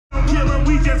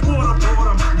We just bought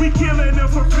them. We killing them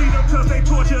for freedom because they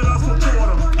tortured us for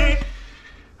boredom.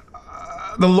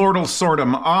 The Lord will sort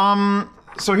them.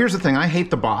 So here's the thing. I hate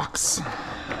the box.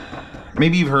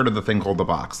 Maybe you've heard of the thing called the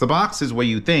box. The box is where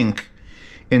you think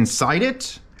inside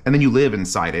it, and then you live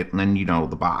inside it, and then you know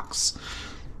the box.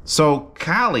 So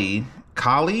Kalima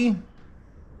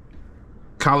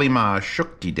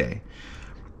Shuktide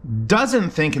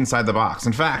doesn't think inside the box.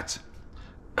 In fact,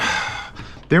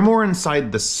 they're more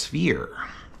inside the sphere.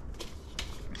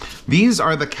 These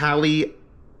are the Kali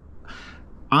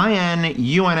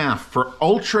IN-UNF for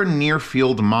ultra near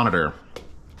field monitor.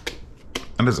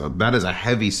 That is a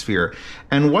heavy sphere.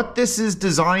 And what this is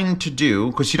designed to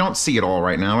do, because you don't see it all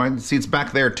right now, right? See, it's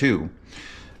back there too.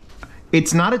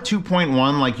 It's not a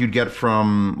 2.1 like you'd get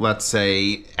from, let's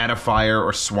say, Edifier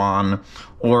or Swan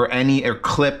or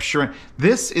Eclipse.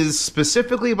 This is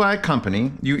specifically by a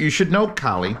company. You should know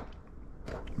Kali,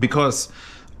 because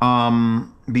the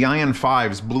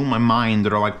IN-5s blew my mind.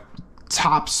 They're like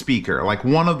top speaker, like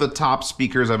one of the top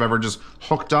speakers I've ever just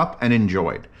hooked up and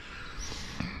enjoyed.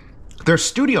 They're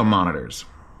studio monitors.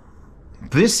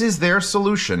 This is their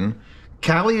solution.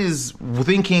 Kali is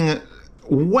thinking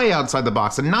way outside the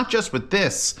box, and not just with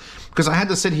this, because I had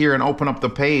to sit here and open up the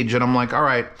page and I'm like, all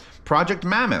right, Project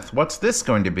Mammoth, what's this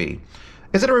going to be?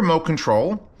 Is it a remote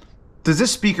control? Does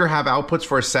this speaker have outputs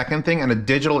for a second thing and a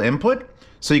digital input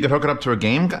so you could hook it up to a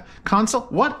game console?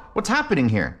 What's happening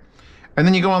here? And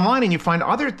then you go online and you find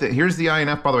other things. Here's the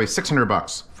INF, by the way,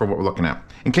 $600 for what we're looking at,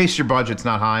 in case your budget's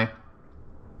not high.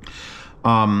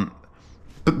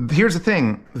 But here's the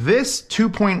thing, this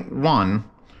 2.1,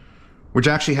 which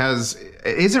actually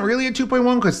isn't really a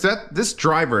 2.1, because this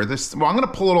driver, well, I'm gonna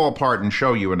pull it all apart and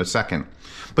show you in a second.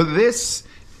 But this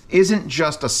isn't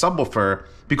just a subwoofer,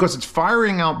 because it's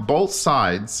firing out both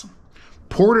sides,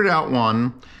 ported out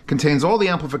one, contains all the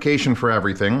amplification for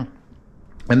everything,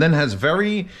 and then has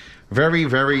very, very,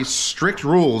 very strict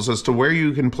rules as to where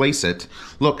you can place it.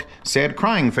 Look, sad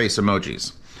crying face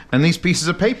emojis. And these pieces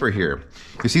of paper here.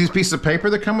 You see these pieces of paper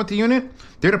that come with the unit?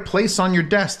 They're to place on your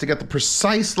desk to get the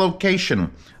precise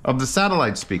location of the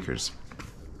satellite speakers.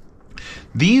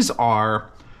 These are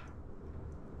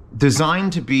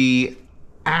designed to be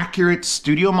accurate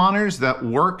studio monitors that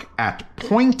work at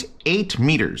 0.8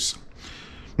 meters.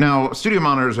 Now, studio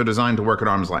monitors are designed to work at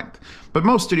arm's length, but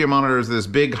most studio monitors are this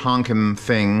big honking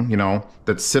thing, you know,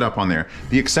 that sit up on there.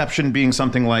 The exception being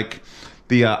something like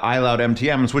the iLoud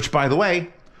MTMs, which, by the way,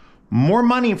 more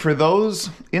money for those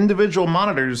individual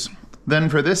monitors than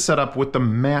for this setup with the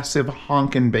massive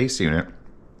honkin' bass unit.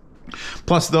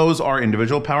 Plus, those are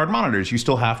individual powered monitors. You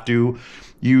still have to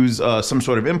use some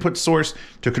sort of input source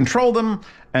to control them,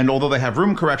 and although they have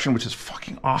room correction, which is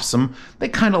fucking awesome, they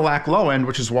kind of lack low end,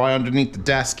 which is why underneath the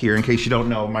desk here, in case you don't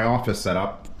know, my office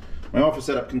setup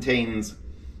contains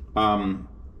 2 iLoud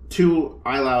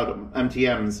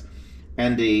MTMs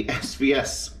and a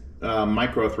SVS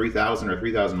micro 3000 or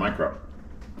 3000 micro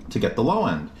to get the low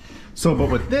end. So,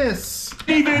 but with this,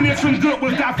 even if some good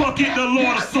was that bucket, the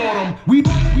Lord sort them.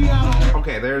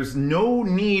 Okay, there's no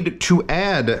need to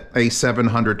add a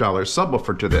 $700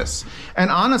 subwoofer to this.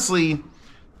 And honestly,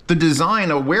 the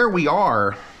design of where we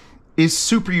are is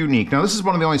super unique. Now, this is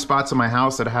one of the only spots in my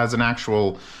house that has an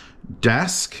actual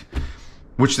desk,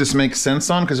 which this makes sense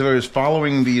on, because if I was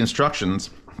following the instructions,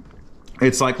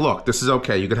 it's like, look, this is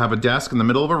okay. You could have a desk in the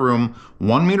middle of a room,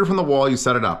 1 meter from the wall, you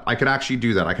set it up. I could actually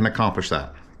do that. I can accomplish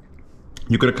that.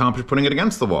 You could accomplish putting it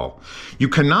against the wall. You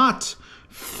cannot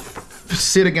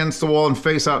sit against the wall and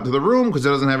face out to the room because it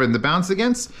doesn't have anything to bounce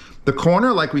against. The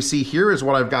corner, like we see here, is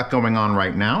what I've got going on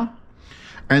right now.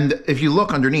 And if you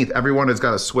look underneath, everyone has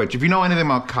got a switch. If you know anything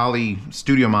about Kali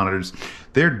studio monitors,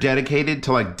 they're dedicated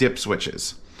to like dip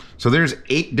switches. So there's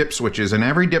 8 dip switches, and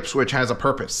every dip switch has a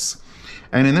purpose.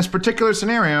 And in this particular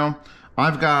scenario,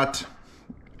 I've got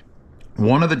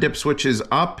one of the dip switches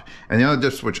up and the other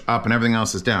dip switch up, and everything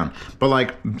else is down. But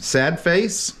like sad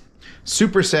face,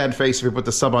 super sad face if you put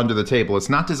the sub under the table. It's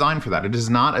not designed for that. It is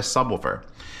not a subwoofer.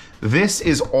 This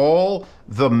is all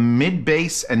the mid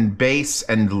bass and bass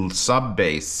and sub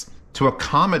bass to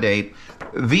accommodate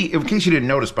the, in case you didn't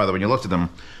notice, by the way, when you looked at them,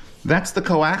 that's the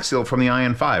coaxial from the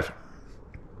IN-5.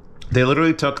 They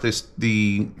literally took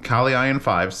the Kali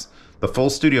IN-5s, the full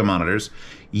studio monitors,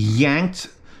 yanked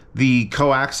the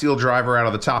coaxial driver out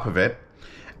of the top of it,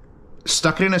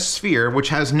 stuck it in a sphere, which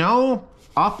has no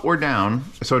up or down,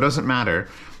 so it doesn't matter.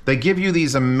 They give you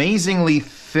these amazingly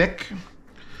thick,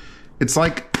 it's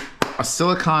like a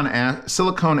silicone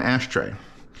ashtray,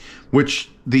 which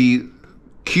the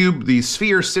cube the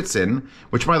sphere sits in,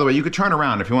 which by the way, you could turn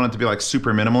around if you wanted to be like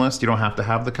super minimalist. You don't have to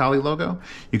have the Kali logo.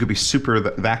 You could be super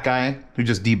that guy who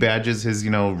just debadges his,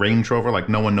 Range Rover like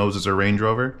no one knows it's a Range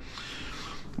Rover.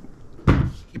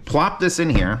 You plop this in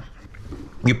here.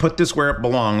 You put this where it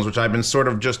belongs, which I've been sort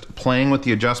of just playing with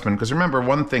the adjustment. Because remember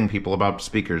one thing, people, about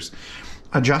speakers.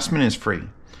 Adjustment is free.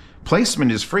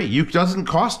 Placement is free. It doesn't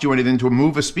cost you anything to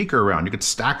move a speaker around. You could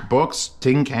stack books,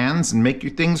 tin cans, and make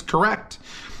your things correct.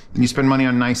 And you spend money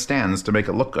on nice stands to make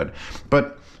it look good.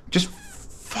 But just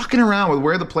fucking around with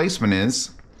where the placement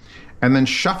is, and then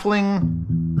shuffling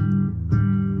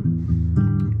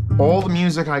all the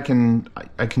music I can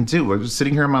do. I'm just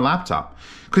sitting here on my laptop.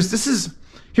 Because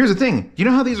here's the thing. You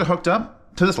know how these are hooked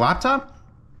up to this laptop?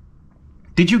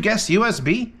 Did you guess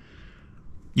USB?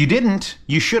 You didn't.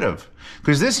 You should have.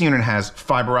 Because this unit has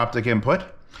fiber optic input,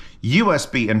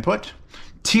 USB input,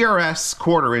 TRS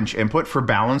 1/4-inch input for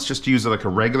balance, just to use like a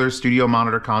regular studio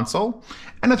monitor console,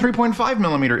 and a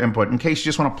 3.5mm input in case you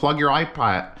just want to plug your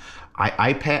iPod.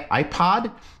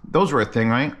 Those were a thing,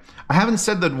 right? I haven't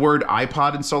said the word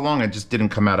iPod in so long, it just didn't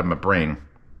come out of my brain.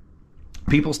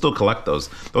 People still collect those.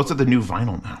 Those are the new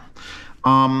vinyl now.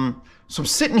 So I'm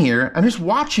sitting here and just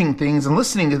watching things and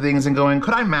listening to things and going,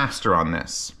 could I master on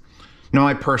this? No,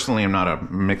 I personally am not a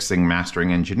mixing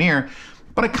mastering engineer,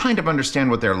 but I kind of understand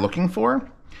what they're looking for.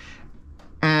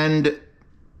 And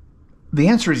the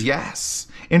answer is yes.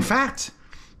 In fact,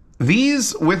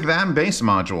 these with that bass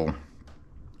module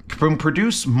can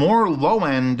produce more low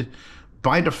end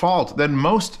by default than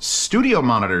most studio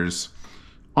monitors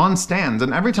on stands.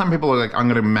 And every time people are like, I'm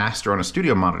gonna master on a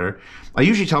studio monitor, I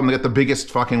usually tell them to get the biggest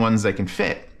fucking ones they can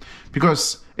fit.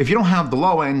 Because if you don't have the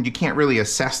low end, you can't really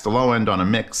assess the low end on a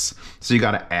mix. So you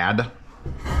gotta add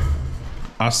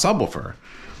a subwoofer.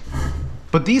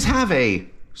 But these have a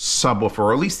subwoofer,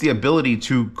 or at least the ability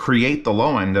to create the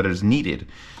low end that is needed.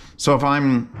 So if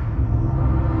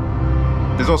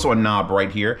there's also a knob right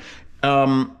here.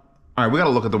 All right, we gotta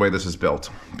look at the way this is built,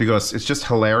 because it's just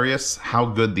hilarious how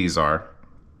good these are.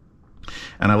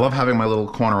 And I love having my little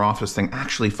corner office thing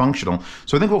actually functional.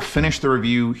 So I think we'll finish the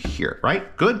review here,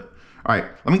 right? Good? All right,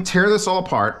 let me tear this all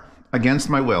apart against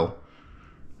my will,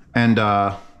 and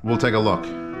we'll take a look.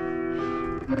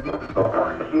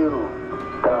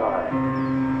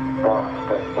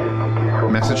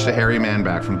 Message to Harry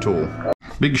Manback from Tool.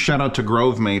 Big shout out to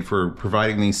Grovemade for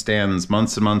providing these stands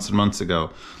months and months and months ago.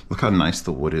 Look how nice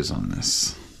the wood is on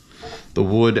this. The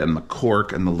wood and the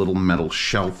cork and the little metal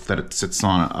shelf that it sits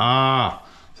on.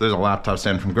 So there's a laptop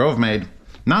stand from Grovemade.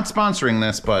 Not sponsoring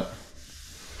this, but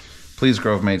please,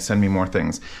 Grovemade, send me more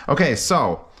things. Okay,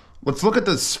 so let's look at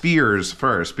the spheres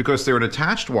first, because they're an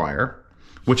attached wire,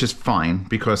 which is fine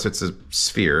because it's a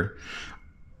sphere.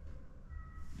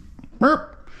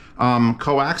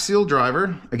 Coaxial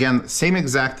driver. Again, same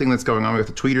exact thing that's going on. We got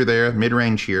the tweeter there,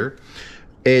 mid-range here.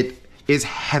 It is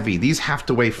heavy. These have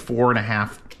to weigh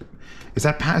 4.5. Is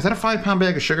that a 5-pound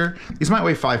bag of sugar? These might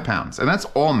weigh 5 pounds, and that's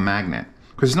all magnet,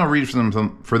 because there's no reason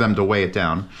for them to weigh it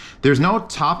down. There's no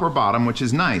top or bottom, which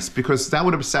is nice, because that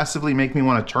would obsessively make me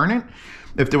want to turn it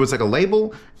if there was like a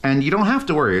label, and you don't have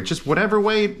to worry. It's just whatever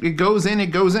way it goes in, it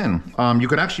goes in. You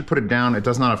could actually put it down. It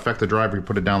does not affect the driver. You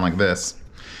put it down like this.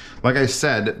 Like I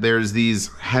said, there's these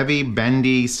heavy,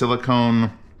 bendy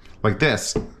silicone, like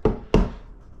this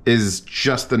is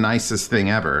just the nicest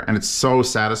thing ever. And it's so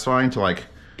satisfying to like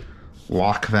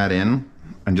lock that in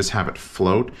and just have it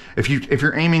float. If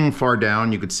you're aiming far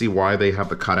down, you could see why they have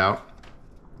the cutout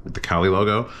with the Kali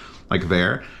logo, like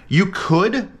there. You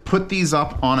could put these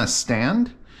up on a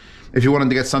stand if you wanted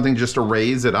to get something just to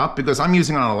raise it up, because I'm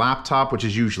using it on a laptop, which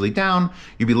is usually down.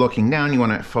 You'd be looking down, you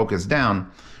want to focus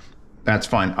down. That's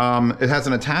fine. It has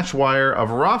an attached wire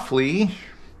of roughly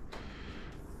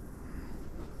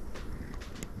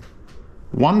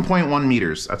 1.1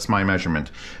 meters. That's my measurement.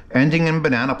 Ending in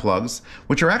banana plugs,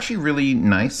 which are actually really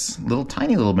nice,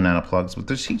 tiny little banana plugs with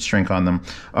there's heat shrink on them.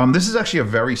 This is actually a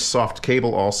very soft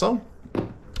cable also.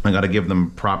 I gotta give them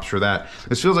props for that.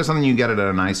 This feels like something you get at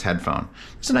a nice headphone.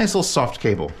 It's a nice little soft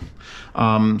cable.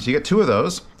 So you get 2 of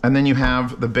those, and then you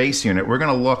have the bass unit. We're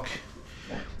gonna look,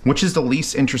 which is the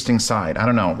least interesting side? I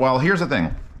don't know. Well, here's the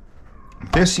thing.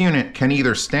 This unit can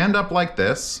either stand up like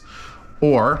this,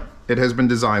 or it has been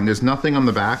designed. There's nothing on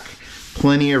the back.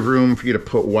 Plenty of room for you to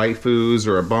put waifus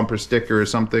or a bumper sticker or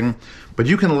something. But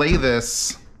you can lay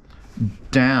this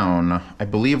down, I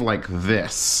believe like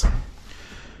this.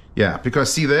 Yeah,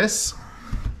 because see this?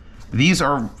 These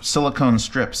are silicone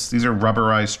strips. These are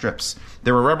rubberized strips.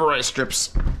 They were rubberized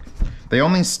strips. They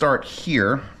only start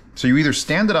here. So you either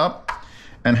stand it up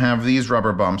and have these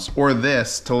rubber bumps, or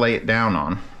this to lay it down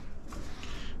on.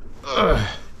 Ugh.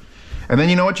 And then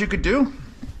you know what you could do?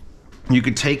 You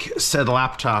could take said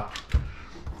laptop,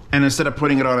 and instead of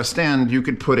putting it on a stand, you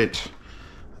could put it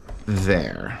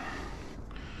there,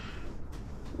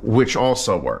 which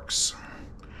also works,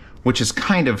 which is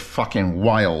kind of fucking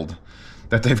wild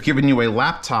that they've given you a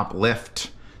laptop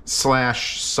lift /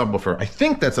 subwoofer. I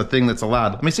think that's a thing that's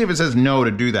allowed. Let me see if it says no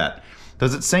to do that.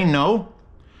 Does it say no?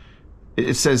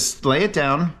 It says lay it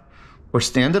down or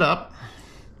stand it up.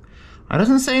 It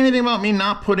doesn't say anything about me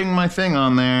not putting my thing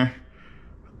on there.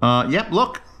 Yep,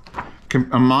 look.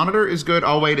 A monitor is good.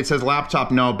 Oh wait, it says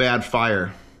laptop, no, bad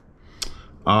fire.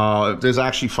 There's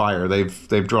actually fire.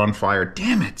 They've drawn fire.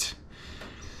 Damn it.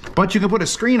 But you can put a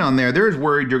screen on there. They're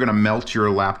worried you're gonna melt your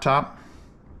laptop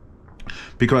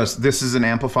because this is an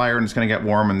amplifier and it's gonna get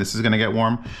warm and this is gonna get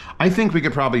warm. I think we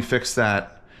could probably fix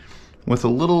that with a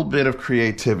little bit of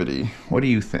creativity. What do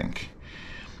you think?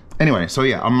 Anyway, so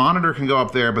yeah, a monitor can go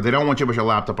up there, but they don't want you to put your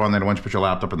laptop on there. They want you to put your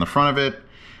laptop in the front of it.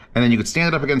 And then you could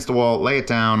stand it up against the wall, lay it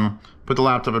down, put the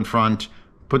laptop in front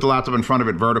of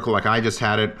it vertical like I just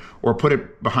had it, or put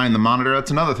it behind the monitor.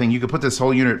 That's another thing. You could put this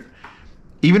whole unit,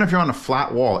 even if you're on a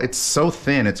flat wall, it's so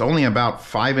thin, it's only about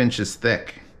 5 inches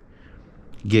thick.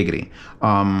 Giggity.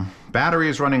 Battery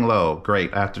is running low.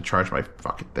 Great, I have to charge my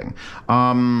fucking thing.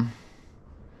 All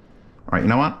right, you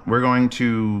know what? We're going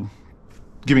to,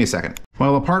 give me a second.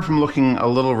 Well, apart from looking a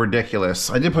little ridiculous,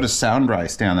 I did put a sound dry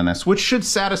stand on this, which should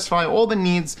satisfy all the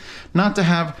needs, not to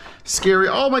have scary,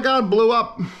 oh my God, blew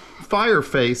up, fire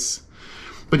face.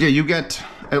 But yeah, you get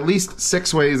at least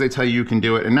 6 ways they tell you can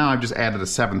do it, and now I've just added a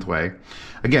 7th way.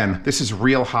 Again, this is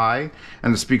real high,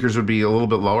 and the speakers would be a little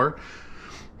bit lower,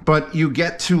 but you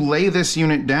get to lay this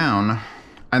unit down,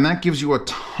 and that gives you a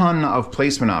ton of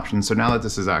placement options. So now that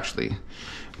this is actually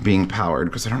being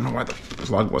powered, because I don't know why the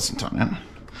plug wasn't on it.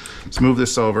 Let's move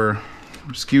this over.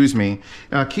 Excuse me.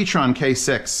 Keytron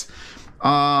K6.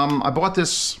 I bought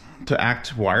this to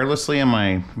act wirelessly on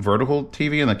my vertical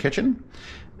TV in the kitchen,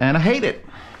 and I hate it.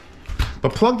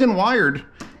 But plugged in wired,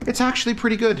 it's actually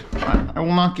pretty good. I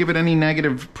will not give it any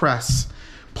negative press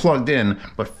plugged in,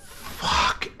 but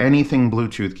fuck anything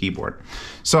Bluetooth keyboard.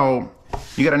 So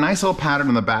you get a nice little pattern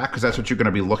in the back, because that's what you're going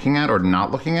to be looking at or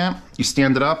not looking at. You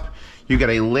stand it up. You get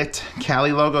a lit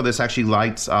Kali logo. This actually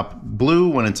lights up blue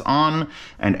when it's on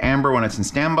and amber when it's in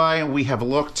standby. We have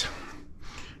looked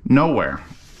nowhere.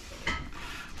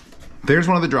 There's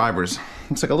one of the drivers.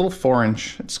 It's like a little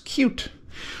 4-inch. It's cute.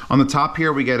 On the top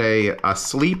here, we get a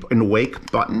sleep and wake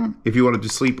button if you wanted to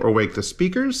sleep or wake the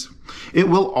speakers. It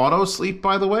will auto sleep,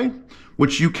 by the way,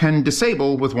 which you can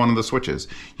disable with one of the switches.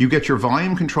 You get your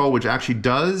volume control, which actually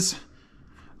does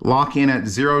lock in at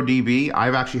 0 dB.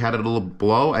 I've actually had it a little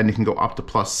below, and it can go up to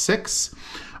 +6.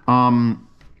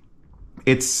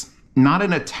 It's not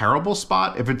in a terrible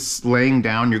spot. If it's laying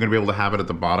down, you're gonna be able to have it at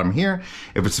the bottom here.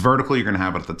 If it's vertical, you're gonna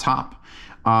have it at the top.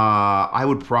 I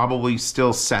would probably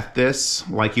still set this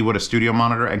like you would a studio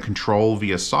monitor and control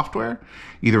via software,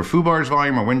 either FooBar's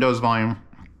volume or Windows volume.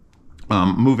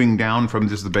 Moving down from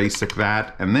just the basic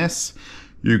that and this,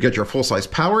 you get your full-size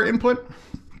power input,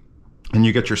 and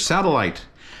you get your satellite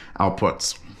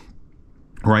outputs,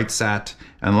 right sat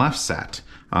and left sat,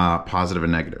 positive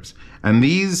and negatives. And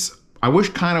these, I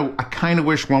kind of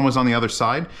wish one was on the other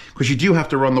side, because you do have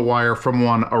to run the wire from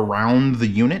one around the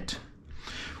unit,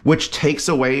 which takes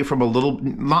away from a little,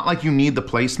 not like you need the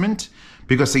placement,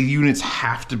 because the units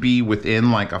have to be within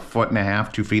like 1.5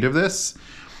 to 2 feet of this,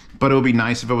 but it would be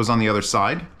nice if it was on the other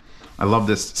side. I love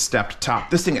this stepped top.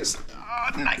 This thing is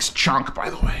a nice chunk, by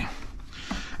the way.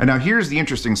 And now here's the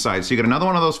interesting side. So you get another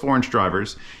one of those 4-inch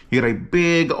drivers. You get a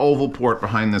big oval port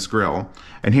behind this grill.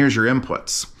 And here's your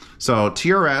inputs. So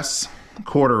TRS,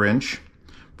 1/4 inch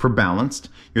for balanced.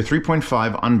 Your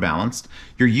 3.5 unbalanced.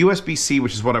 Your USB-C,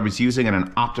 which is what I was using, and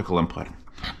an optical input.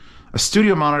 A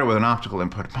studio monitor with an optical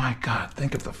input. My God,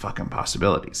 think of the fucking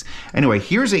possibilities. Anyway,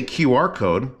 here's a QR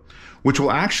code, which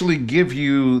will actually give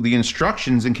you the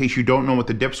instructions in case you don't know what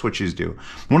the dip switches do.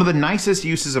 One of the nicest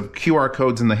uses of QR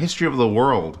codes in the history of the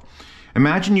world.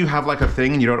 Imagine you have like a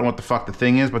thing and you don't know what the fuck the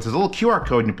thing is, but there's a little QR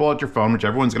code and you pull out your phone, which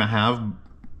everyone's gonna have,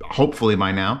 hopefully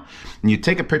by now, and you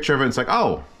take a picture of it and it's like,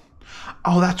 oh,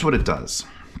 that's what it does.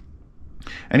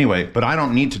 Anyway, but I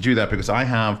don't need to do that because I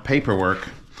have paperwork,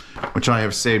 which I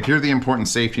have saved. Here are the important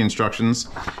safety instructions,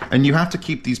 and you have to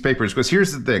keep these papers, because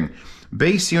here's the thing.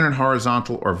 Base unit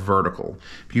horizontal or vertical.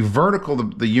 If you vertical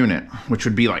the unit, which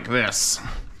would be like this,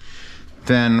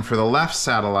 then for the left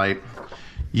satellite,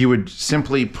 you would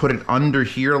simply put it under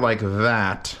here like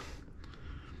that.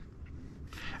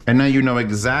 And now you know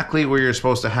exactly where you're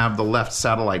supposed to have the left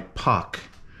satellite puck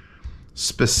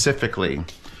specifically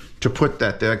to put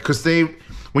that there, because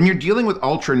when you're dealing with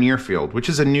ultra near field, which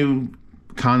is a new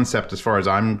concept as far as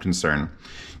I'm concerned,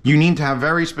 you need to have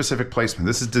very specific placement.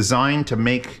 This is designed to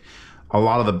make a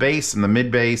lot of the bass and the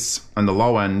mid bass and the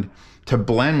low end to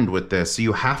blend with this. So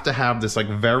you have to have this like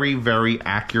very, very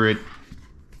accurate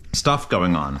stuff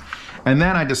going on. And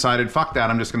then I decided, fuck that,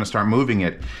 I'm just gonna start moving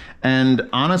it. And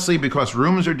honestly, because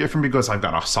rooms are different, because I've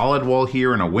got a solid wall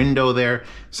here and a window there,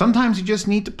 sometimes you just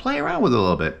need to play around with it a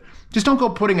little bit. Just don't go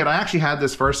putting it, I actually had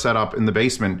this first set up in the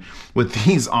basement with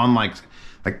these on like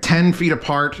 10 feet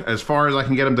apart as far as I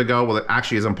can get them to go. Well, it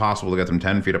actually is impossible to get them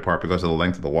 10 feet apart because of the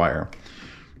length of the wire,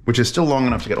 which is still long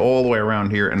enough to get all the way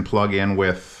around here and plug in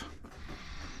with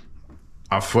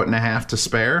 1.5 feet to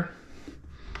spare.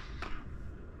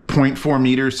 0.4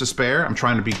 meters to spare. I'm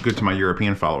trying to be good to my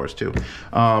European followers too.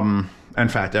 In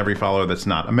fact, every follower that's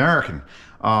not American.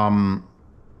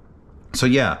 So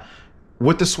yeah,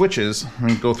 with the switches, let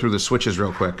me go through the switches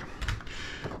real quick.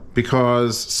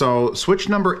 So switch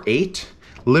number 8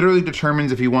 literally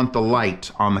determines if you want the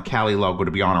light on the Kali logo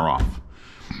to be on or off.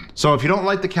 So if you don't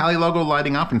like the Kali logo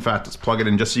lighting up, in fact, let's plug it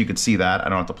in just so you can see that. I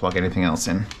don't have to plug anything else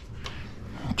in.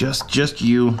 Just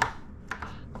you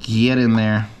get in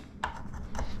there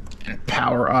and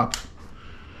power up.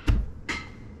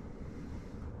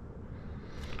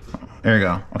 There you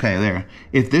go. Okay, there.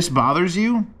 If this bothers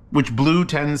you, which blue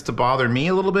tends to bother me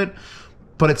a little bit,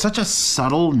 but it's such a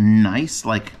subtle, nice,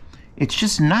 like, it's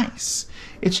just nice.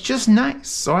 It's just nice.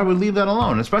 So I would leave that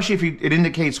alone, especially if it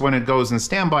indicates when it goes in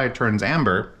standby, it turns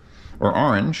amber or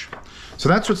orange. So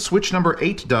that's what switch number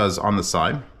 8 does on the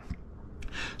side.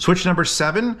 Switch number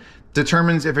 7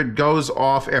 determines if it goes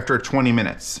off after 20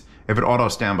 minutes. If it auto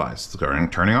standbys, it's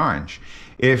turning orange.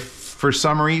 If for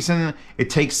some reason it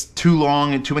takes too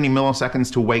long and too many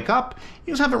milliseconds to wake up,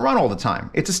 you just have it run all the time.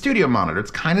 It's a studio monitor.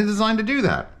 It's kind of designed to do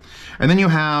that. And then you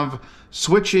have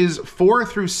switches 4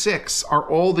 through 6 are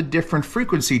all the different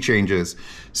frequency changes.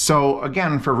 So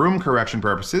again, for room correction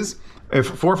purposes, if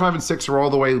 4, 5, and 6 are all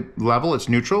the way level, it's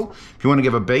neutral. If you want to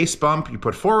give a bass bump, you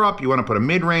put 4 up. You want to put a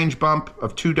mid-range bump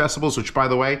of 2 decibels, which, by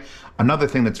the way, another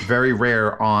thing that's very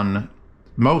rare on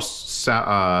most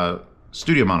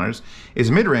studio monitors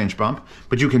is mid-range bump,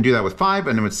 but you can do that with 5,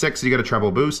 and then with 6, you get a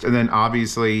treble boost. And then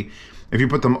obviously, if you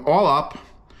put them all up,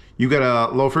 you get a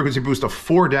low frequency boost of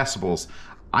 4 decibels.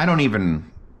 I don't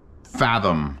even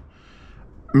fathom,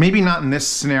 maybe not in this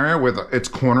scenario where it's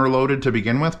corner loaded to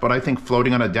begin with, but I think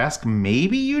floating on a desk,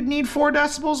 maybe you'd need 4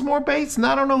 decibels more bass, and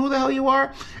I don't know who the hell you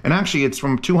are. And actually, it's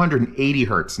from 280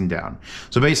 hertz and down.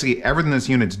 So basically, everything this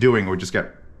unit's doing would just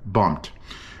get bumped.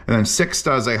 And then 6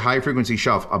 does a high frequency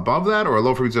shelf above that, or a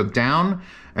low frequency down,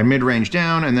 and mid-range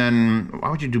down. And then, why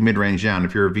would you do mid-range down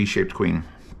if you're a V-shaped queen?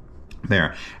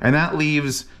 There. And that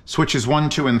leaves switches 1,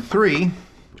 2, and 3.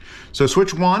 So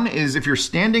switch 1 is if you're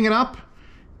standing it up,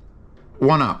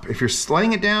 1 up. If you're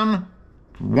laying it down,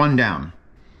 1 down.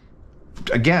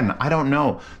 Again, I don't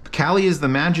know. Kali is the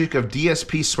magic of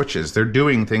DSP switches. They're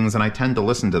doing things and I tend to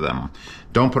listen to them.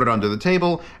 Don't put it under the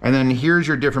table. And then here's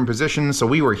your different positions. So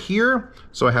we were here.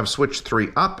 So I have switch 3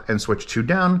 up and switch 2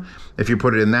 down. If you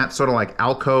put it in that sort of like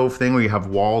alcove thing where you have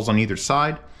walls on either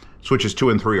side, switches 2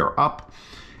 and 3 are up.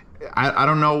 I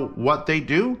don't know what they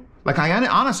do. Like, I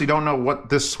honestly don't know what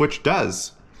this switch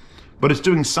does, but it's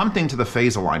doing something to the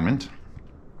phase alignment,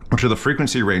 or to the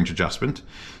frequency range adjustment,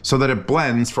 so that it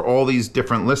blends for all these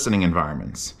different listening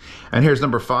environments. And here's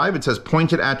number 5. It says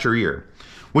pointed at your ear,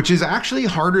 which is actually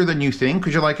harder than you think,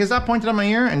 because you're like, is that pointed at my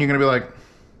ear? And you're gonna be like,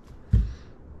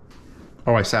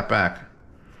 oh, I sat back.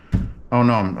 Oh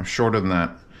no, I'm shorter than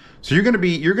that. So you're gonna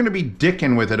be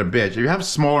dicking with it a bit. If you have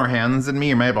smaller hands than me,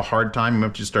 you may have a hard time. You might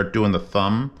have to start doing the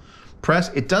thumb press.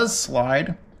 It does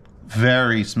slide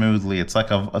very smoothly. It's like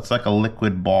a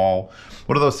liquid ball.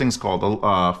 What are those things called?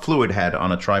 A fluid head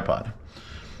on a tripod.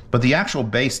 But the actual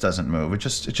bass doesn't move.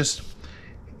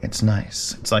 It's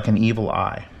nice. It's like an evil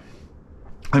eye.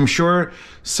 I'm sure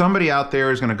somebody out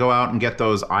there is going to go out and get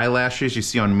those eyelashes you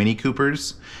see on Mini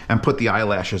Coopers and put the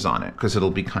eyelashes on it, because it'll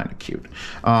be kind of cute.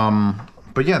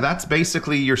 But yeah, that's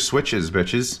basically your switches,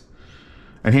 bitches.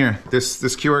 And here, this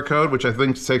QR code, which I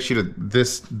think takes you to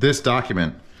this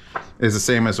document, is the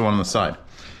same as the one on the side.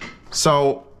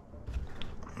 So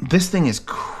this thing is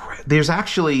there's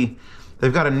actually,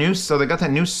 they've got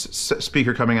that new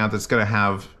speaker coming out that's going to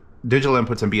have digital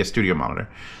inputs and be a studio monitor.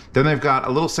 Then they've got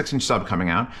a little 6-inch sub coming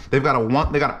out. They've got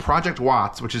a Project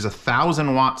Watts, which is a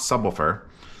 1,000-watt subwoofer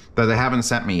that they haven't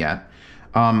sent me yet.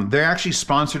 They actually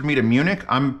sponsored me to Munich.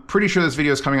 I'm pretty sure this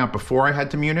video is coming out before I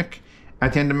head to Munich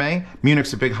at the end of May.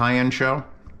 Munich's a big high-end show.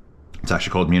 It's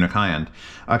actually called Munich High-End.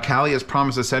 Kali has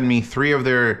promised to send me 3 of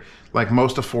their like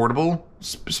most affordable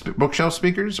bookshelf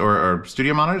speakers or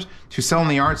studio monitors to sell in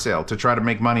the art sale to try to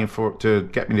make money to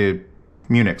get me to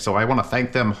Munich. So I want to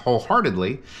thank them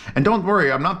wholeheartedly. And don't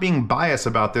worry, I'm not being biased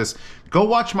about this. Go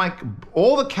watch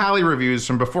all the Kali reviews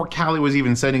from before Kali was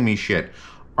even sending me shit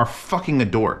are fucking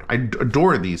adored. I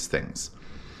adore these things.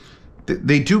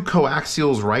 They do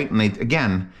coaxials right, and they,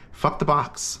 again, fuck the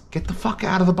box. Get the fuck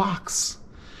out of the box.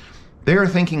 They are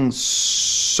thinking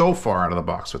so far out of the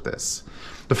box with this.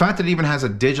 The fact that it even has a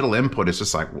digital input is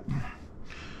just like,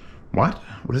 what?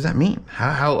 What does that mean?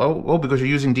 Oh, because you're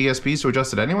using DSPs to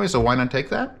adjust it anyway, so why not take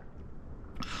that?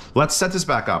 Let's set this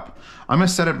back up. I'm gonna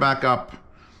set it back up.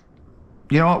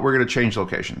 You know what? We're gonna change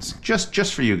locations.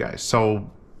 Just for you guys. So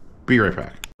be right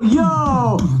back.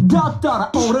 Yo!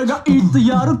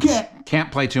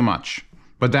 Can't play too much.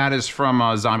 But that is from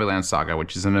Zombieland Saga,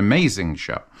 which is an amazing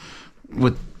show.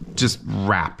 With just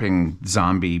rapping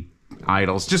zombie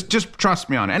idols. Just trust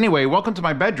me on it. Anyway, welcome to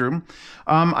my bedroom.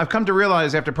 I've come to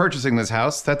realize after purchasing this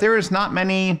house that there is not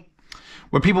many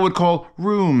what people would call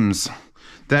rooms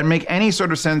that make any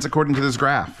sort of sense according to this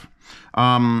graph.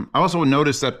 I also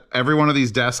noticed that every one of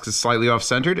these desks is slightly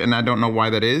off-centered, and I don't know why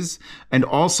that is. And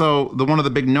also, one of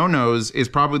the big no-nos is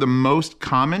probably the most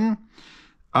common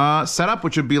setup,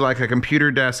 which would be like a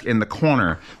computer desk in the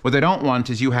corner. What they don't want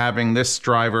is you having this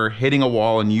driver hitting a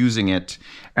wall and using it,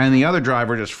 and the other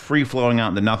driver just free-flowing out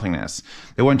into nothingness.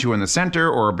 They want you in the center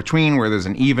or between where there's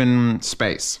an even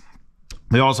space.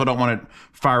 They also don't want it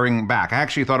firing back. I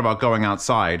actually thought about going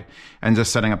outside and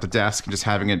just setting up the desk and just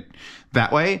having it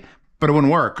that way, but it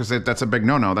wouldn't work because that's a big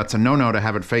no-no. That's a no-no to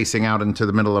have it facing out into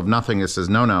the middle of nothingness is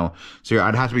no-no. So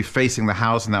I'd have to be facing the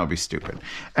house, and that would be stupid.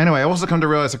 Anyway, I also come to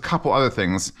realize a couple other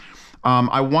things.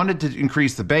 I wanted to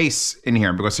increase the bass in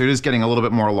here because it is getting a little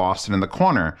bit more lost and in the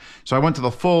corner. So I went to the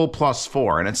full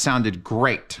 +4, and it sounded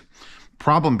great.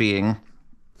 Problem being,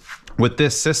 with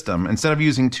this system, instead of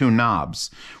using 2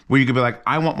 knobs, where you could be like,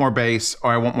 I want more bass,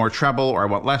 or I want more treble, or I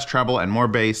want less treble and more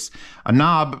bass, a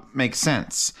knob makes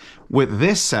sense. With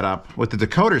this setup, with the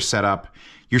decoder setup,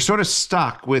 you're sort of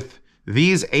stuck with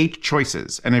these 8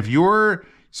 choices. And if your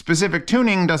specific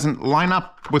tuning doesn't line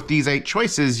up with these 8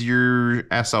 choices, you're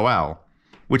SOL.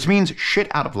 Which means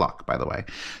shit out of luck, by the way.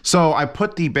 So I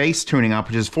put the bass tuning up,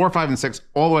 which is 4, 5, and 6,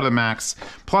 all the way to the max.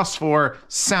 +4,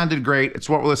 sounded great. It's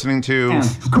what we're listening to.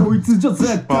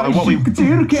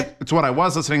 It's what I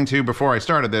was listening to before I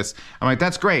started this. I'm like,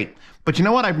 that's great. But you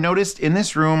know what I've noticed in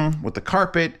this room with the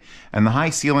carpet and the high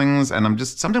ceilings, and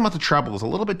something about the treble is a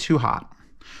little bit too hot.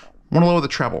 I want to lower the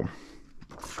treble.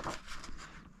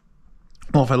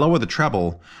 Well, if I lower the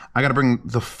treble, I got to bring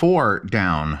the 4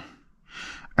 down.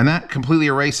 And that completely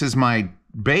erases my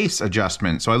bass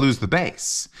adjustment, so I lose the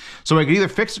bass. So I could either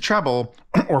fix the treble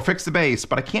or fix the bass,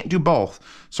 but I can't do both.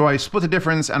 So I split the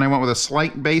difference, and I went with a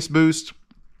slight bass boost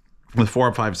with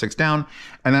 4, 5, 6 down.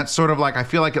 And that's sort of like, I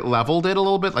feel like it leveled it a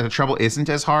little bit, like the treble isn't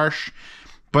as harsh,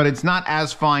 but it's not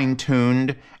as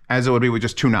fine-tuned as it would be with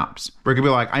just 2 knobs. Where it could be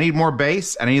like, I need more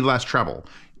bass and I need less treble.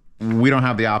 We don't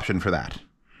have the option for that.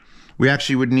 We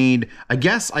actually would need, I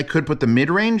guess I could put the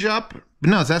mid-range up, but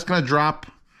no, so that's gonna drop.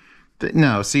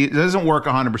 No, see, it doesn't work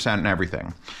 100% in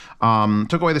everything.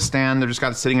 Took away the stand. They've just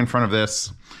got it sitting in front of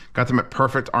this. Got them at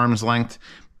perfect arm's length.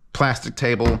 Plastic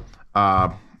table.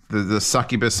 The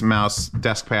succubus mouse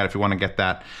desk pad, if you want to get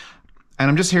that. And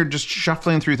I'm just here just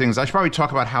shuffling through things. I should probably talk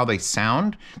about how they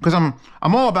sound, because I'm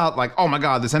all about like, oh my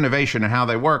God, this innovation and how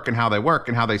they work and how they work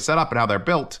and how they set up and how they're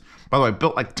built. By the way,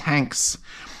 built like tanks.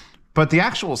 But the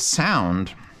actual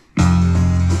sound...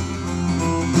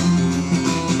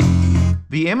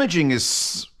 The imaging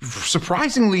is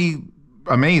surprisingly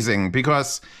amazing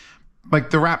because, like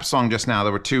the rap song just now,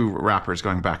 there were 2 rappers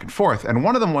going back and forth, and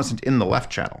one of them wasn't in the left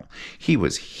channel. He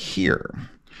was here,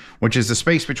 which is the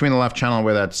space between the left channel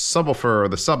where that subwoofer or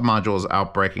the sub module is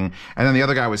outbreaking, and then the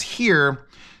other guy was here.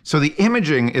 So the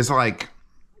imaging is like,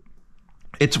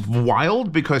 it's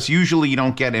wild because usually you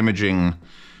don't get imaging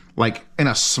like in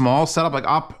a small setup, like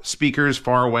up speakers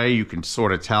far away, you can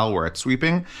sort of tell where it's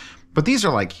sweeping. But these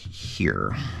are like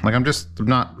here. Like I'm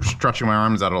not stretching my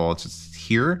arms out at all. It's just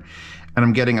here. And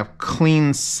I'm getting a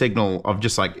clean signal of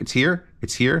just like, it's here,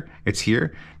 it's here, it's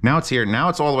here. Now it's here. Now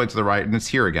it's all the way to the right and it's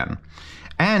here again.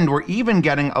 And we're even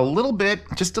getting a little bit,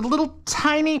 just a little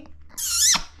tiny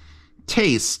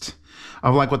taste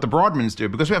of like what the Broadmans do,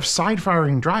 because we have side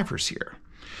firing drivers here.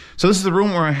 So this is the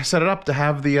room where I set it up to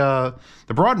have the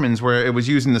Broadmans, where it was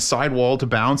using the side wall to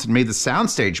bounce and made the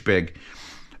soundstage big.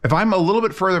 If I'm a little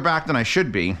bit further back than I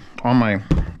should be on my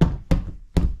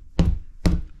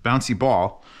bouncy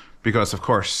ball, because, of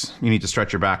course, you need to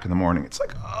stretch your back in the morning. It's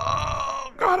like,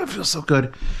 oh, God, it feels so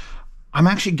good. I'm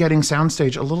actually getting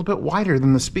soundstage a little bit wider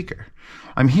than the speaker.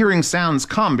 I'm hearing sounds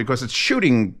come because it's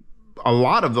shooting a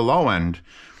lot of the low end.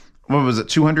 What was it,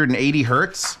 280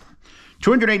 hertz?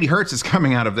 280 hertz is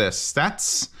coming out of this.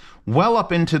 That's well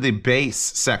up into the bass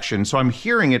section. So I'm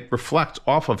hearing it reflect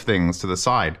off of things to the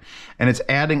side. And it's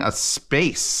adding a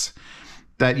space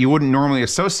that you wouldn't normally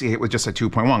associate with just a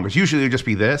 2.1. Because usually it would just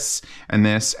be this, and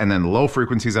then low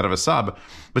frequencies out of a sub.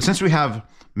 But since we have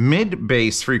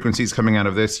mid-bass frequencies coming out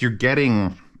of this, you're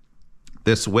getting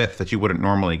this width that you wouldn't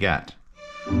normally get.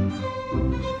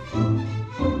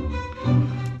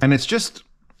 And it's just,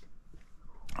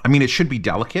 I mean, it should be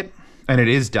delicate, and it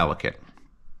is delicate.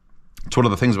 It's one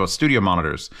of the things about studio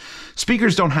monitors.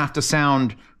 Speakers don't have to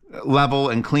sound level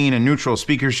and clean and neutral.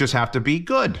 Speakers just have to be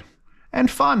good and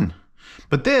fun.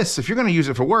 But this, if you're going to use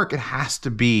it for work, it has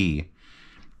to be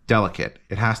delicate.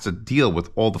 It has to deal with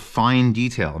all the fine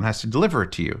detail and has to deliver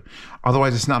it to you.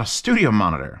 Otherwise, it's not a studio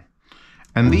monitor.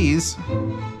 And these,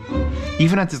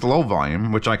 even at this low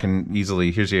volume, which I can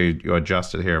easily, here's you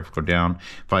adjust it here, go down.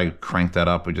 If I crank that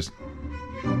up, we just,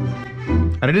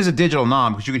 and it is a digital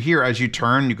knob because you could hear as you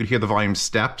turn, you could hear the volume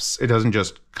steps. It doesn't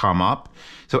just come up.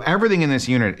 So everything in this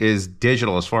unit is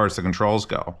digital as far as the controls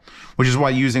go, which is why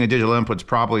using a digital input is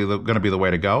probably going to be the way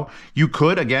to go. You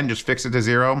could, again, just fix it to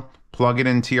 0, plug it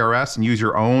in TRS and use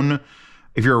your own,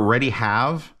 if you already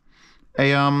have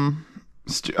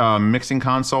a mixing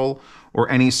console or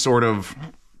any sort of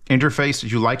interface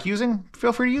that you like using,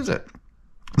 feel free to use it.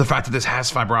 The fact that this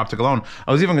has fiber optic alone,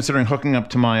 I was even considering hooking up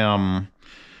to my,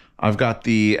 I've got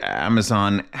the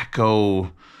Amazon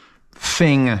Echo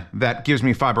thing that gives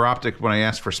me fiber optic when I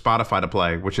ask for Spotify to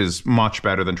play, which is much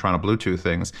better than trying to Bluetooth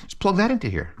things. Just plug that into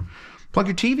here. Plug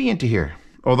your TV into here.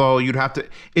 Although you'd have to,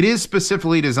 it is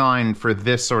specifically designed for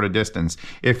this sort of distance.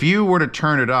 If you were to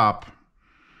turn it up,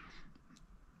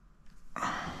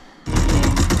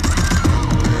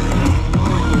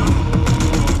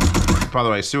 by the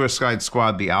way, Suicide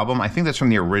Squad, the album, I think that's from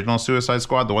the original Suicide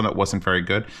Squad, the one that wasn't very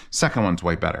good. Second one's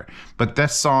way better. But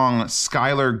this song,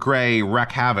 Skylar Grey,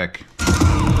 Wreck Havoc.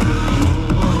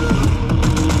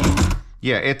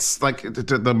 Yeah, it's like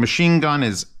the machine gun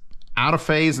is out of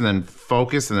phase and then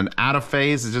focused and then out of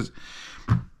phase. It's just,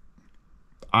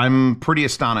 I'm pretty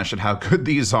astonished at how good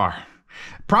these are.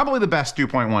 Probably the best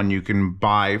 2.1 you can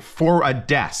buy for a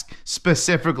desk,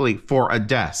 specifically for a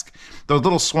desk. Those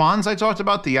little swans I talked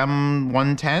about, the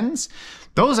M110s,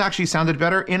 those actually sounded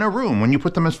better in a room when you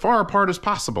put them as far apart as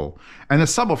possible. And the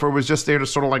subwoofer was just there to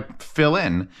sort of like fill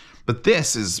in. But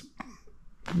this is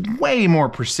way more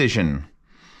precision.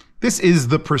 This is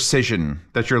the precision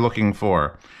that you're looking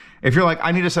for. If you're like,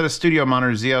 I need a set of studio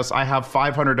monitors, Zeos, I have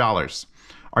 $500.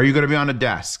 Are you going to be on a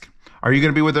desk? Are you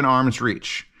going to be within arm's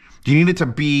reach? Do you need it to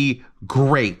be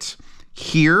great?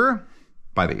 Here,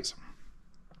 buy these.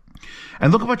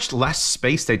 And look how much less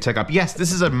space they take up. Yes,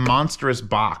 this is a monstrous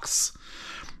box,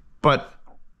 but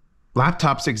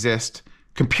laptops exist.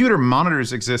 Computer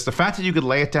monitors exist. The fact that you could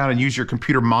lay it down and use your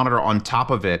computer monitor on top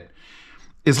of it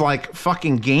is like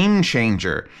fucking game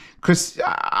changer. Because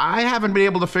I haven't been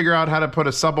able to figure out how to put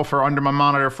a subwoofer under my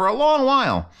monitor for a long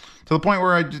while, to the point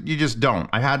where you just don't.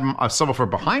 I had a subwoofer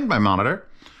behind my monitor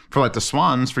for like the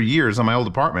Swans for years on my old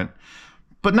apartment,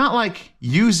 but not like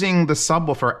using the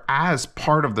subwoofer as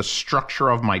part of the structure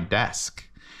of my desk.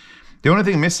 The only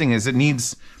thing missing is it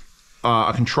needs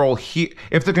a control here.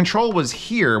 If the control was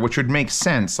here, which would make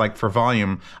sense, like for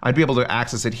volume, I'd be able to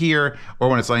access it here, or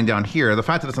when it's laying down here. The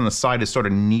fact that it's on the side is sort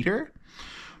of neater,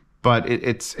 but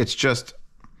it's just,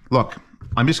 look,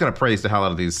 I'm just gonna praise the hell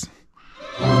out of these.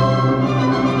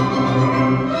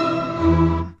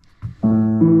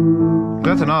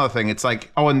 That's another thing. It's like,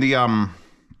 oh, and the,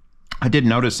 I did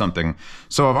notice something.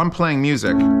 So if I'm playing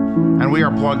music and we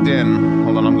are plugged in,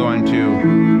 hold on, I'm going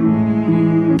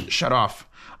to shut off.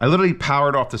 I literally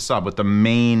powered off the sub with the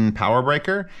main power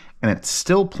breaker and it's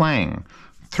still playing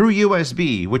through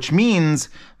USB, which means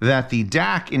that the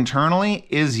DAC internally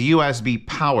is USB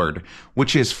powered,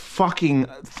 which is fucking,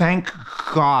 thank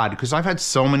God, because I've had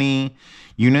so many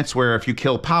units where if you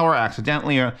kill power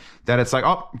accidentally, that it's like,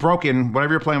 oh, broken,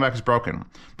 whatever you're playing back is broken.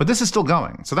 But this is still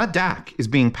going. So that DAC is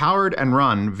being powered and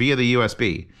run via the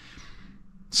USB.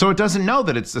 So it doesn't know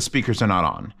that the speakers are not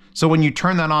on. So when you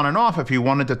turn that on and off, if you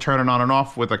wanted to turn it on and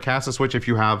off with a CASA switch, if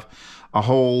you have a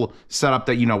whole setup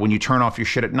that, you know, when you turn off your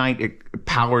shit at night, it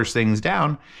powers things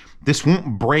down, this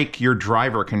won't break your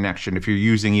driver connection if you're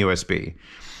using USB.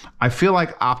 I feel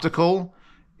like optical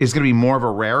is going to be more of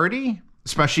a rarity,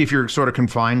 especially if you're sort of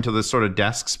confined to this sort of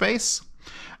desk space.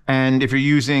 And if you're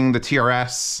using the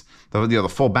TRS, the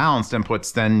full balanced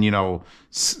inputs, then, you know,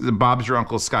 Bob's your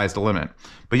uncle, sky's the limit.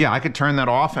 But yeah, I could turn that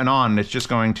off and on. It's just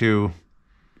going to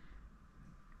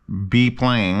be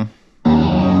playing.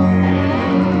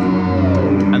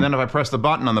 And then if I press the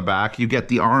button on the back, you get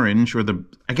the orange, or the,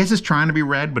 I guess it's trying to be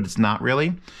red, but it's not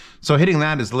really. So hitting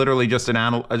that is literally just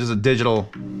just a digital,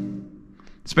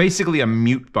 it's basically a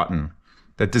mute button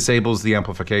that disables the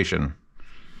amplification.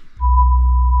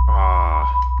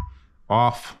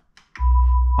 Off,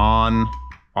 on,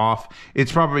 off.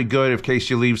 It's probably good in case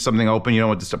you leave something open, you don't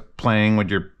want this playing when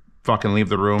you fucking leave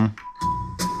the room.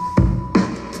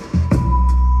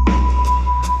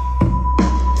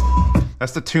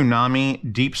 That's the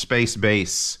Toonami Deep Space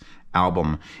Bass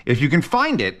album. If you can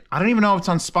find it, I don't even know if it's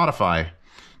on Spotify.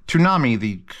 Toonami,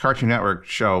 the Cartoon Network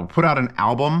show, put out an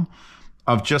album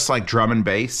of just like drum and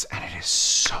bass, and it is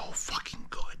so fucking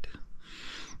good.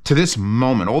 To this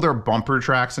moment, all their bumper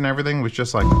tracks and everything was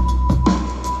just like,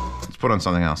 let's put on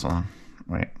something else. Hold on,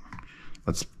 wait.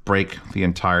 Let's break the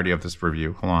entirety of this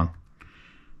review. Hold on.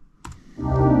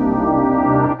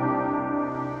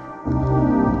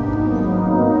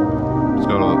 Let's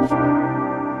go to the...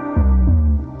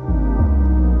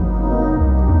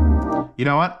 You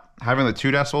know what? Having the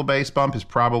 2 decibel bass bump is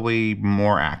probably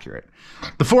more accurate.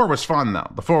 The 4 was fun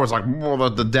though. The 4 was like, well,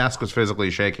 the desk was physically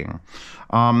shaking.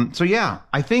 So yeah,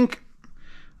 I think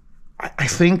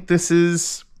this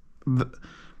is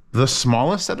the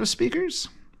smallest set of speakers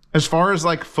as far as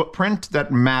like footprint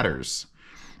that matters.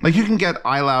 Like you can get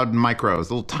iLoud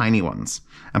micros, little tiny ones,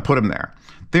 and put them there.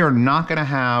 They are not going to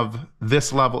have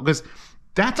this level because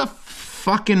that's a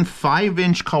fucking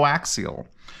 5-inch coaxial.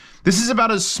 This is about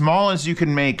as small as you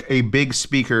can make a big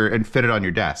speaker and fit it on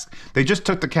your desk. They just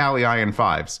took the Kali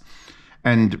IN-5s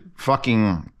and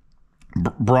fucking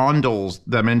brondles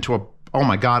them into a... Oh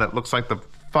my God, it looks like the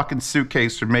fucking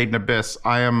suitcase from Made in Abyss.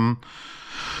 I am...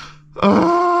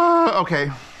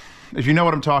 okay. If you know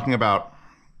what I'm talking about,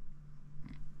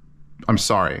 I'm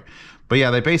sorry. But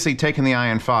yeah, they basically taken the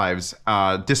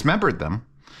IN-5s, dismembered them,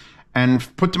 and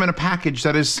put them in a package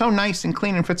that is so nice and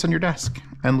clean and fits on your desk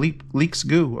and leaks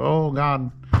goo. Oh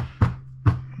God.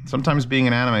 Sometimes being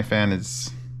an anime fan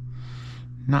is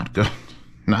not good.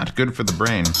 Not good for the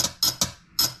brain.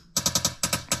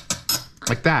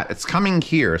 Like that. It's coming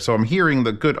here. So I'm hearing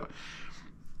the good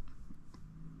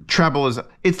treble is...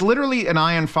 It's literally an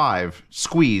IN-5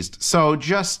 squeezed. So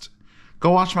just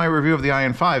go watch my review of the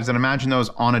IN-5s and imagine those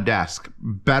on a desk.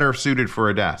 Better suited for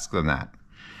a desk than that.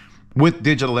 With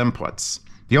digital inputs.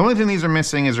 The only thing these are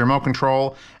missing is remote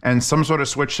control and some sort of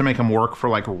switch to make them work for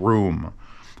like room.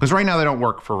 Because right now they don't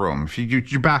work for room. If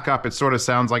you back up, it sort of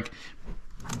sounds like...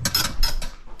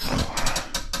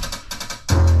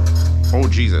 Oh,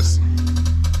 Jesus.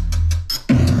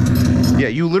 Yeah,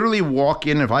 you literally walk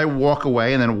in. If I walk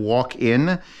away and then walk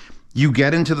in, you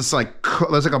get into this like...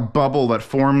 There's like a bubble that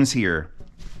forms here.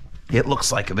 It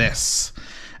looks like this.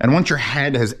 And once your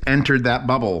head has entered that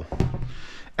bubble...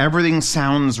 Everything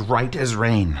sounds right as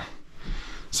rain.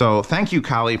 So thank you,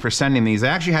 Kali, for sending these. I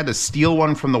actually had to steal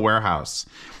one from the warehouse.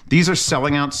 These are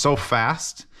selling out so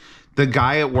fast. The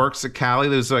guy that works at Kali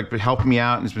that's like helping me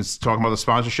out and has been talking about the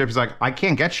sponsorship, he's like, I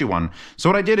can't get you one. So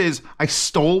what I did is I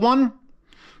stole one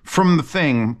from the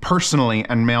thing personally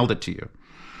and mailed it to you.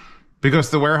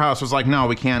 Because the warehouse was like, no,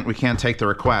 we can't take the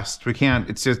request. We can't,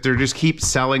 it's just, they just keep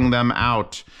selling them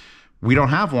out. We don't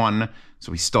have one.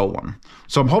 So we stole one.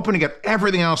 So I'm hoping to get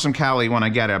everything else from Kali when I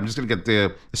get it. I'm just going to get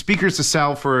the speakers to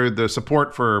sell for the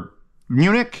support for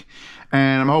Munich.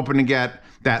 And I'm hoping to get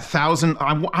that 1,000.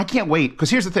 I can't wait.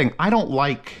 Because here's the thing. I don't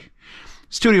like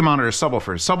studio monitors,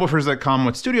 subwoofers. Subwoofers that come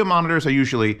with studio monitors are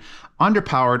usually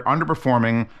underpowered,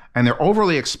 underperforming, and they're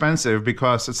overly expensive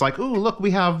because it's like, ooh, look,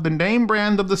 we have the name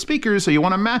brand of the speakers, so you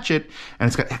want to match it. And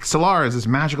it's got XLRs, this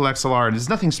magical XLR, and there's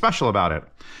nothing special about it.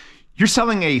 You're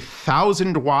selling a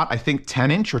 1,000-watt, I think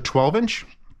 10-inch or 12-inch.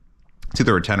 It's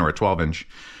either a 10 or a 12-inch.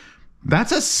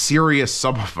 That's a serious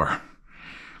subwoofer.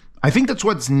 I think that's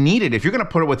what's needed. If you're going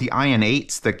to put it with the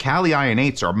IN-8s, the Kali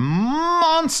IN-8s are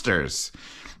monsters.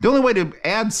 The only way to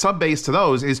add sub bass to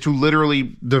those is to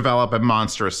literally develop a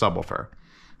monstrous subwoofer.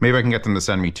 Maybe I can get them to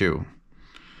send me 2.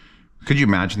 Could you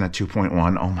imagine that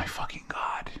 2.1? Oh my fucking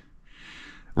God.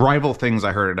 Rival things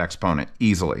I heard at Exponent,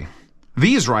 easily.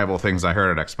 These rival things I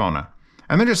heard at Exponent.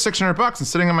 And they're just $600 and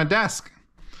sitting on my desk.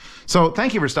 So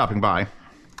thank you for stopping by.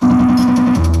 Oh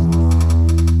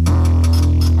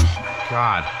my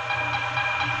God.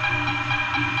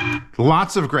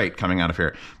 Lots of great coming out of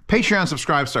here. Patreon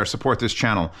subscribe star, support this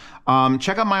channel.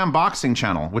 Check out my unboxing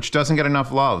channel, which doesn't get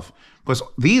enough love. Because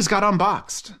these got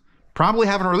unboxed. Probably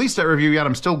haven't released that review yet.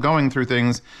 I'm still going through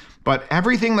things. But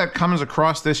everything that comes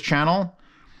across this channel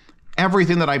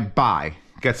everything that I buy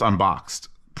gets unboxed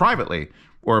privately,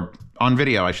 or on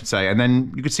video, I should say, and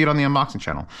then you can see it on the unboxing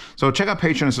channel. So check out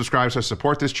Patreon and subscribe to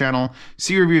support this channel,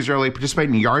 see reviews early, participate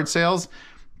in yard sales.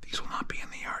 These will not be in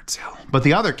the yard sale, but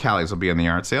the other Callies will be in the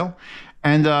yard sale.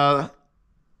 And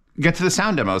get to the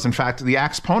sound demos. In fact, the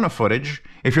Axpona footage,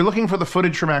 if you're looking for the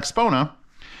footage from Axpona,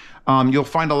 you'll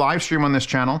find a live stream on this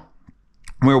channel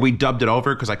where we dubbed it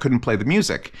over because I couldn't play the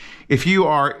music. If you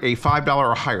are a $5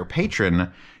 or higher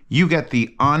patron, you get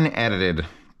the unedited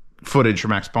footage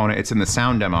from Axpona. It's in the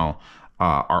sound demo,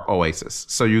 our Oasis.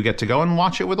 So you get to go and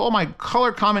watch it with all my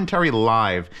color commentary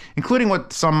live, including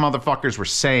what some motherfuckers were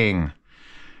saying.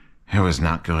 It was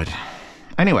not good.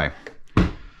 Anyway,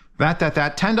 that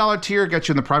 $10 tier gets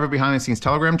you in the private behind the scenes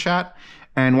Telegram chat.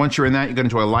 And once you're in that, you get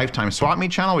into a lifetime swap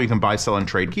meet channel where you can buy, sell, and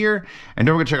trade gear. And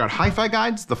don't forget to check out Hi-Fi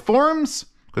Guides, the forums,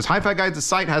 because Hi-Fi Guides, the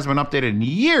site, hasn't been updated in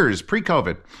years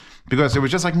pre-COVID. Because it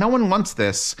was just like, no one wants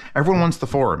this. Everyone wants the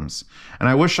forums. And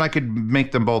I wish I could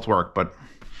make them both work, but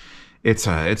it's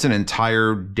an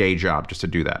entire day job just to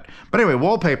do that. But anyway,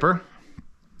 wallpaper.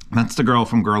 That's the girl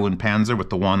from Girl in Panzer with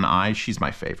the one eye. She's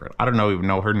my favorite. I don't even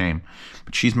know her name,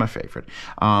 but she's my favorite.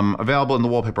 Available in the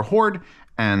Wallpaper Horde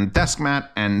and Desk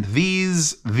Mat and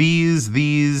these.